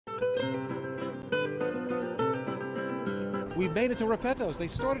We've made it to Raffetto's. They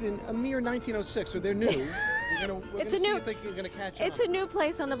started in a mere 1906, so they're new. It's a new. I think you're gonna catch It's a new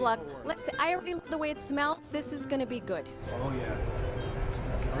place on the block. Let's see. I already love the way it smells. This is gonna be good. Oh yeah.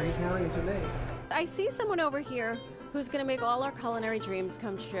 Very Italian today. I see someone over here who's gonna make all our culinary dreams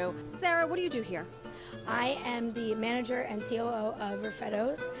come true. Sarah, what do you do here? I am the manager and COO of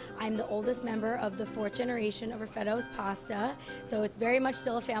Raffetto's. I'm the oldest member of the 4th generation of Raffetto's pasta, so it's very much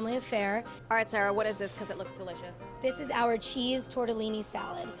still a family affair. All right, Sarah, what is this? Because it looks delicious. This is our cheese tortellini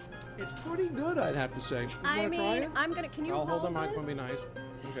salad. It's pretty good, I'd have to say. I mean, I'm gonna. Can you I'll hold the this? microphone. Be nice.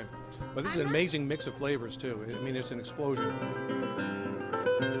 Okay. But this is an amazing mix of flavors too. I mean, it's an explosion.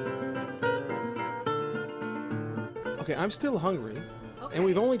 Okay, I'm still hungry. And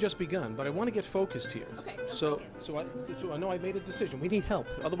we've only just begun, but I want to get focused here. Okay. So I know I made a decision. We need help.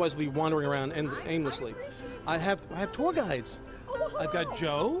 Otherwise, we'll be wandering around aimlessly. I have tour guides. I've got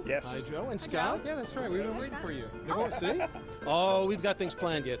Joe. Yes. Hi, Joe. And Scott. Yeah, that's right. We've been waiting for you. See? Oh, we've got things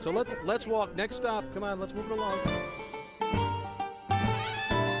planned yet. So let's walk. Next stop. Come on, let's move it along.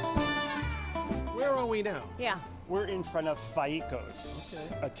 Where are we now? Yeah. We're in front of Faico's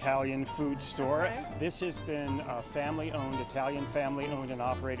Italian food store. Okay. This has been family-owned, Italian family-owned and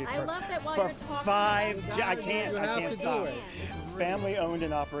operated I for, love that while for you're talking. I can't stop. it. Family-owned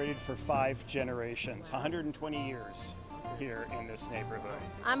and operated for 5 generations, 120 years here in this neighborhood.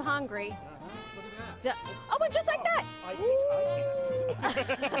 I'm hungry. Oh, but just like that. I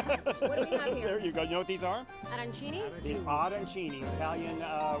can't. What do we have here? There you go. You know what these are? Arancini? The arancini, Italian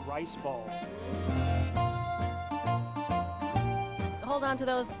rice balls. Hold on to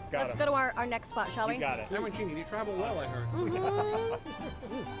those. Got Let's 'em. go to our next spot, shall we? You got it. Arancini, you travel well, I heard.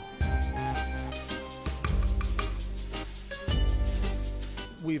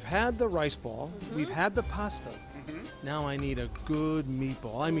 We've had the rice ball. We've had the pasta. Now I need a good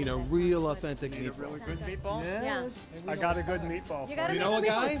meatball. I mean a real authentic Need a meatball. really good meatball? Yeah. I got a good meatball. You got for a You know a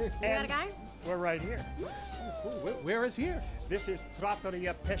guy? You got a guy? We're right here. Where is here? This is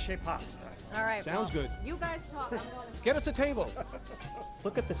Trattoria Pesce Pasta. All right. Sounds good. You guys talk. I'm going to... Get us a table.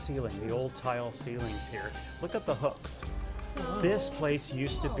 Look at the ceiling, the old tile ceilings here. Look at the hooks. This place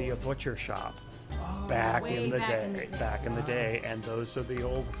used to be a butcher shop back in the day, and those are the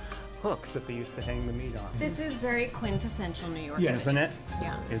old hooks that they used to hang the meat on. This is very quintessential New York City. Isn't it?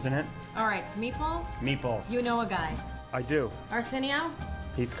 Yeah. Isn't it? All right, meatballs? Meatballs. You know a guy. I do. Arsenio?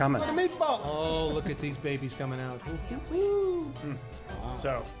 He's coming. Meatball. Oh, look at these babies coming out.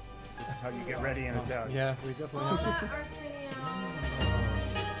 So, this is how you get ready in Italian. Yeah, we definitely have. Arsenio.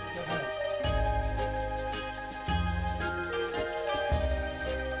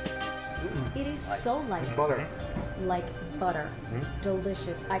 It is so light. Butter. Like butter.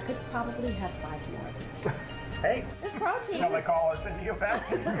 Delicious. I could probably have 5 more of these. Hey, It's protein. shall I call Arsenio back?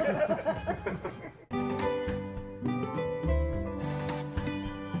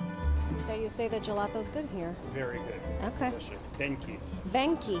 So you say the gelato's good here? Very good. Okay. Delicious. Benki's.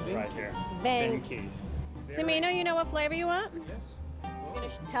 Benki. Right here. Ben- Benki's. Samino, you know what flavor you want? Yes. You gonna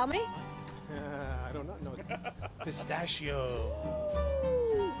tell me? I don't know. No. Pistachio.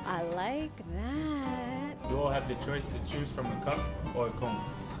 I like that. You all have the choice to choose from a cup or a cone.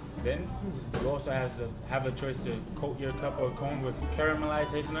 Then you also have a choice to coat your cup or cone with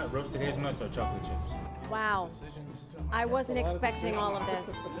caramelized hazelnut, roasted hazelnuts, or chocolate chips. Wow. I wasn't expecting all of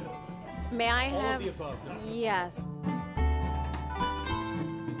this. May I All have? of the above. No? Yes.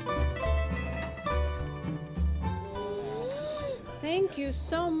 Thank you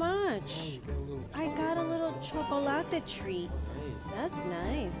so much. I got a little chocolate treat. That's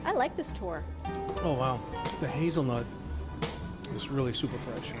nice. I like this tour. Oh wow, the hazelnut is really super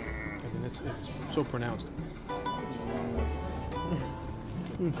fresh. I mean, it's so pronounced.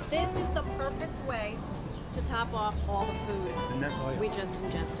 This is the perfect way to top off all the food we just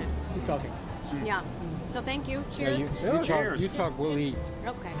ingested. Keep talking. Yeah. So thank you. Cheers. You talk, we'll eat.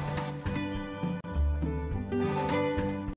 Okay.